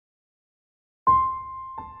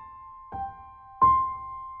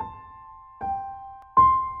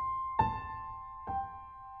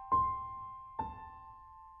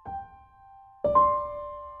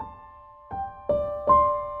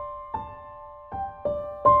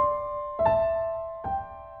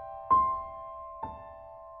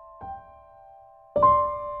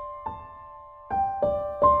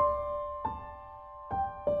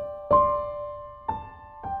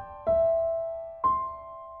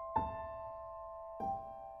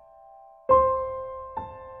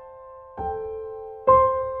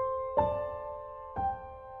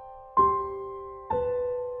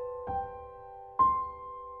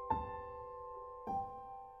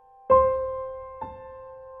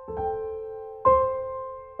You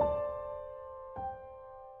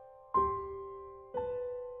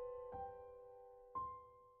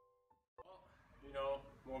know,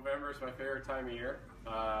 Movember is my favorite time of year.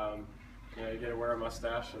 You know, you get to wear a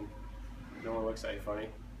mustache and no one looks at you funny.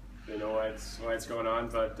 They know why it's going on,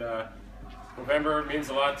 but Movember means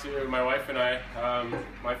a lot to my wife and I.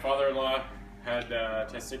 My father-in-law had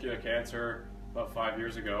testicular cancer about 5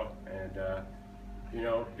 years ago, and you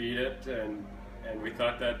know, beat it, and we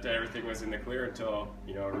thought that everything was in the clear until,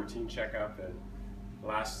 you know, a routine checkup, and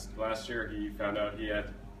last year he found out he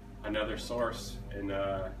had another source in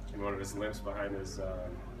one of his limbs behind his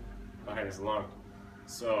lung.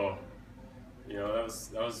 So, you know, that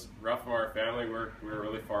was rough for our family. We were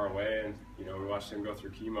really far away, and you know, we watched him go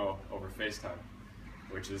through chemo over FaceTime,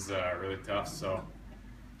 which is really tough. So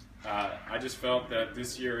I just felt that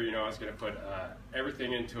this year, you know, I was going to put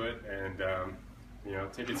everything into it, and you know,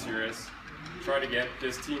 take it serious, try to get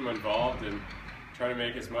this team involved, and try to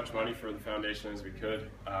make as much money for the foundation as we could.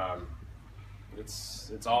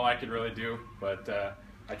 It's all I could really do, but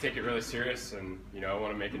I take it really serious, and you know, I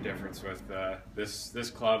want to make a difference with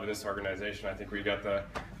this club and this organization. I think we got the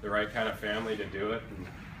right kind of family to do it, and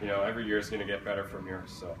you know, every year is going to get better from here.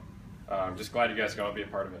 So I'm just glad you guys can all be a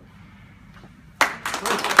part of it.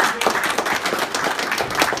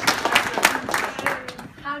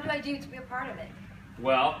 How do I do to be a part of it?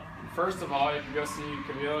 Well, first of all, you can go see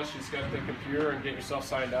Camila. She's got the computer, and get yourself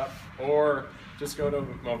signed up, or just go to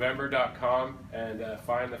Movember.com and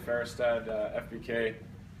find the Färjestad FBK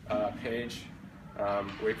page.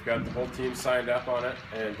 We've got the whole team signed up on it,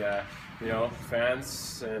 and you know,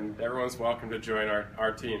 fans and everyone's welcome to join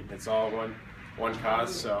our team. It's all one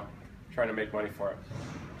cause, so trying to make money for it.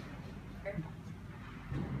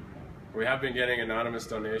 We have been getting anonymous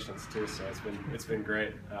donations too, so it's been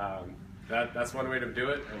great. That's one way to do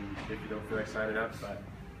it, and if you don't feel like signing up, but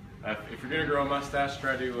if you're gonna grow a mustache,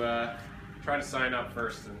 try to sign up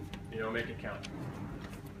first, and you know, make it count.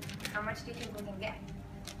 How much do you think we can get?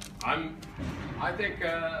 I think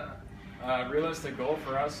a realistic goal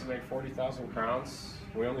for us is to make 40,000 crowns.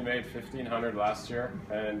 We only made 1,500 last year,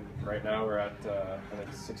 and right now we're at I think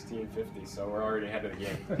 1,650, so we're already ahead of the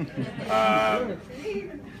game.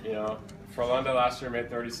 You know, Frölunda last year made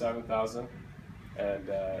 37,000, and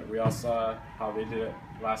we all saw how they did it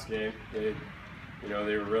last game. You know,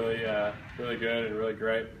 they were really good and really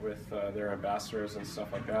great with their ambassadors and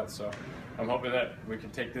stuff like that. So I'm hoping that we can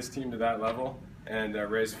take this team to that level and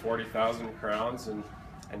raise 40,000 crowns and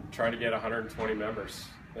try to get 120 members.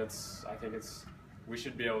 I think we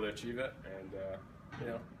should be able to achieve it, and you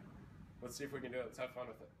know, let's see if we can do it. Let's have fun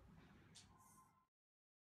with it.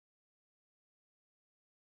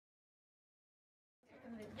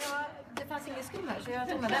 Ja, det fanns ingen skum här, så jag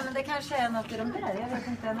tog med det, men det kanske är något i de där. Jag vet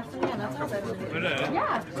inte, annars får du gärna ta det.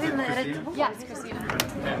 Ja, gå in rätt. Ja, ska se.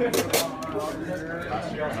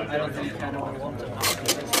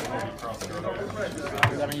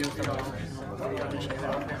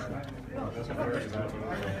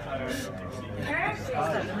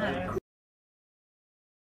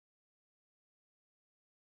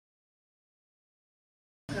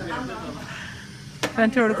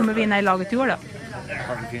 Vem tror du kommer vinna i laget i år då?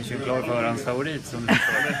 Ja, det finns ju en klar förhandsfavorit som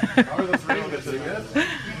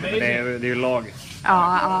det är ju lag.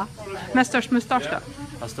 Ja. Men störst mustasch då?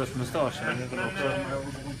 Ja, störst mustasch.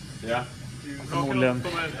 Ja. Förmodligen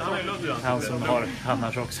han som har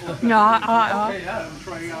annars också. Ja.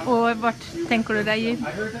 Och vart tänker du dig i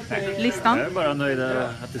listan? Jag är bara nöjd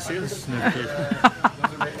att det syns nu.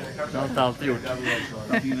 Det har inte alltid gjort.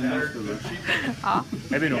 Ja.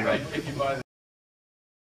 Det blir nog bra.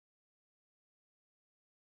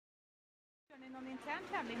 Intern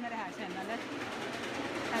tävling med det här sen, eller?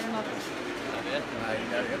 Är det något?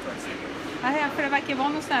 Jag vet faktiskt inte. Ja, för det verkar vara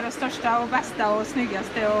något sådär största och bästa och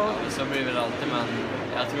snyggaste och... Ja, så blir det väl alltid, men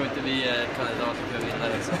jag tror inte vi är kandidater för att vinna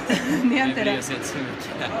det, så Ni är inte vi bryr det? oss inte så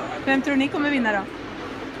mycket. Vem tror ni kommer vinna då?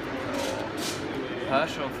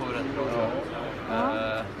 Persson får rätt bra, tror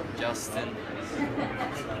jag. Justin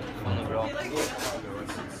får nog bra. Ja,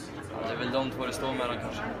 det är väl de två det står mellan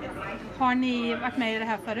kanske. Har ni varit med i det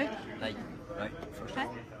här förut? Nej, först. Nej.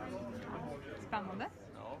 Spännande.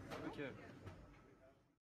 Ja, det var kul.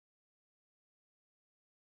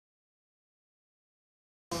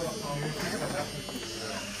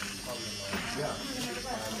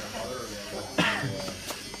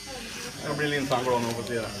 Jag blir Lintan glad nog att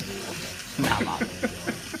se det.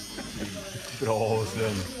 Bra,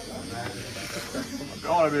 Sven.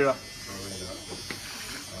 Ja, det blir det.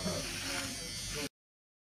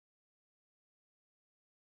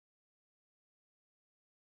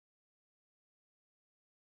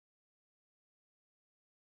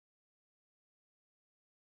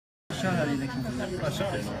 kör här i liksom.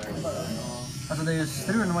 Alltså det är ju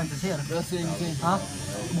strul när man inte ser. Jag ser ingenting. Ja,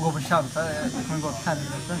 och gå på chansa, det kommer gå åt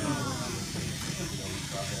helvete.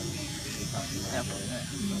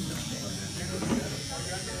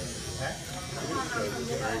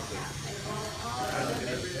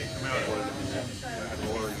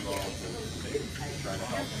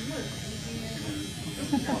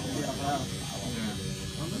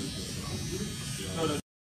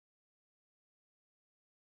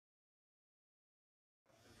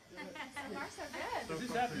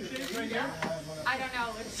 I don't know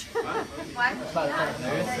which. What? Jag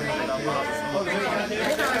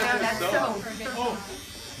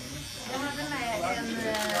hade med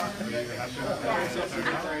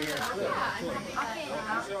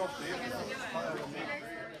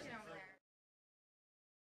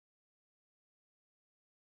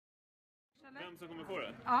Vem som kommer få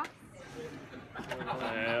det? Ja.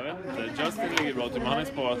 Jag vet inte. Justin ligger bra till, men han har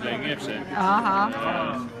sparat länge i och för sig. Jaha.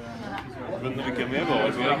 Jag vet inte vilka mer var.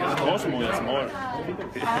 Jag kanske har så många som har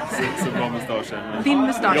så bra mustascher. Din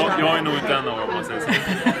mustasch? Jag är nog inte en av dem, om man säger så.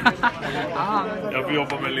 Ja. Jag får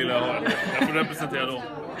jobba med det lilla jag har. Jag får representera dem.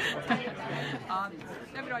 Ja,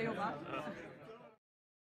 det är bra jobbat.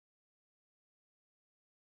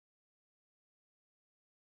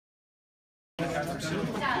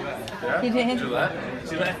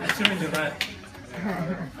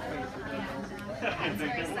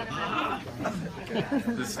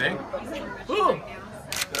 Does it stink? Ooh!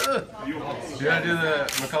 You gotta do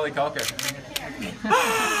the Macaulay Culkin.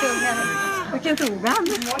 Vilken tog han?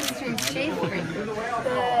 Moisture shave cream.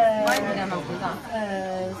 Vad är den alltid då?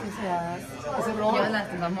 Jag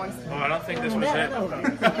lät den vara moisture. I don't think this was it. I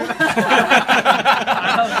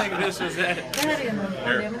don't think this was it. Det här är någon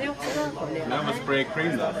problem, men det är också någon problem. I'm gonna spray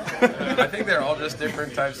cream though. I think they're all just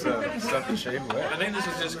different types of stuff to shave with. I think this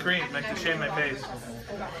is just cream, like to shave my face.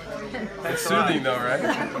 It's soothing though, right?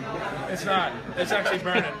 It's not. It's actually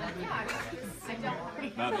burning.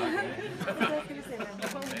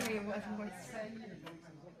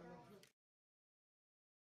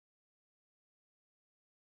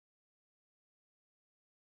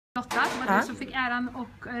 Lotta, var du som fick äran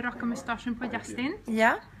och raka mustaschen på Justin?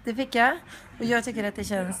 Ja, det fick jag. Och jag tycker att det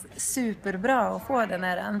känns superbra att få den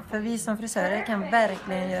äran. För vi som frisörer kan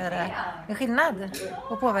verkligen göra en skillnad.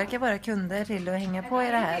 Och påverka våra kunder till att hänga på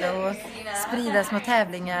i det här. Och sprida små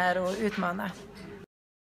tävlingar och utmana.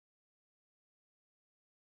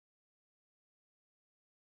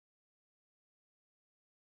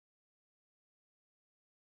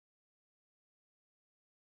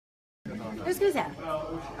 Nu ska vi se.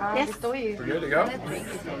 Yes. Det står ju. We're good to go?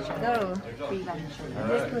 Go.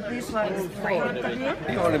 Just put this one straight. I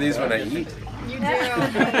think one of these when I eat. You do.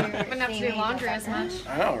 Wouldn't have to do laundry as much.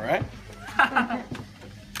 I know, right?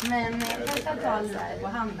 Men första tal där på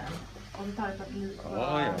handen. Om vi tar ett par lite.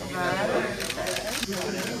 Oh, yeah.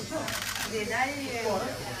 Det där är ju...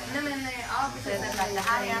 Nej men ja, precis. Det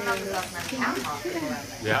här är en av de sakerna vi kan ha.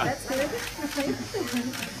 Yeah. That's good.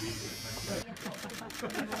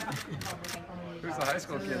 Who's the high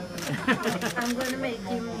school kid? I'm going to make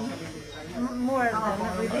him more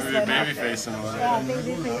than with this Maybe one. baby face and all Yeah, that.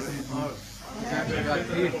 baby face.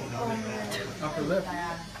 Upper lip.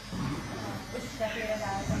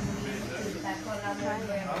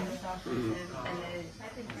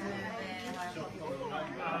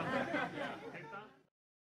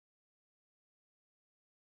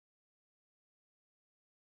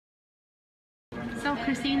 So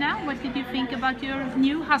Christina, what did you think about your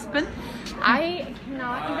new husband? I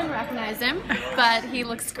cannot even recognize him, but he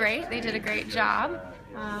looks great. They did a great job.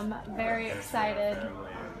 Very excited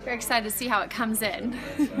to see how it comes in.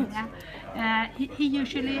 He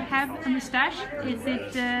usually have a mustache. Is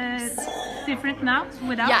it different now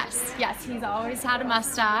without? Yes, he's always had a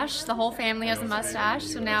mustache. The whole family has a mustache,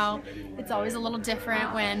 so now it's always a little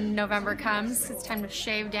different when November comes. It's time to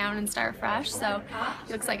shave down and start fresh, so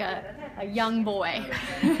he looks like a young boy.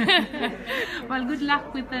 Well, good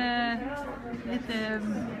luck with the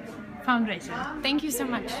fundraiser. Thank you so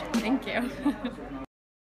much. Thank you.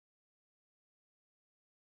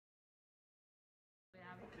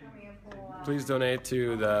 Please donate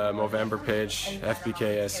to the Movember page,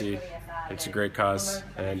 FBKSE. It's a great cause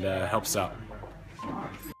and helps out.